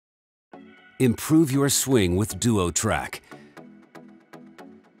Improve your swing with DuoTrac,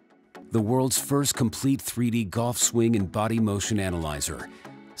 the world's first complete 3D golf swing and body motion analyzer.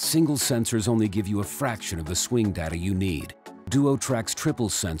 Single sensors only give you a fraction of the swing data you need. DuoTrac's triple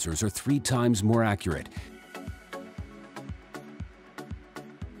sensors are 3 times more accurate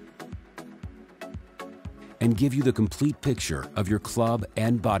and give you the complete picture of your club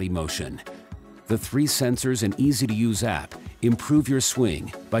and body motion. The 3 sensors and easy-to-use app improve your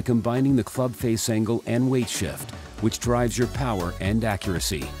swing by combining the club face angle and weight shift, which drives your power and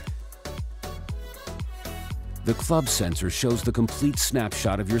accuracy. The club sensor shows the complete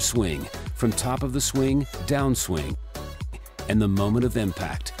snapshot of your swing, from top of the swing, downswing, and the moment of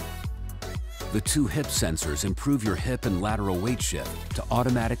impact. The 2 hip sensors improve your hip and lateral weight shift to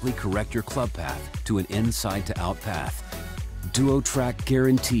automatically correct your club path to an inside-to-out path. DuoTrac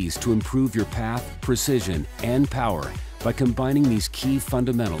guarantees to improve your path, precision, and power by combining these key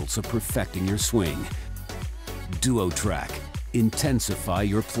fundamentals of perfecting your swing. DuoTrac. Intensify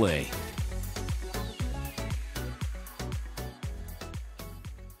your play.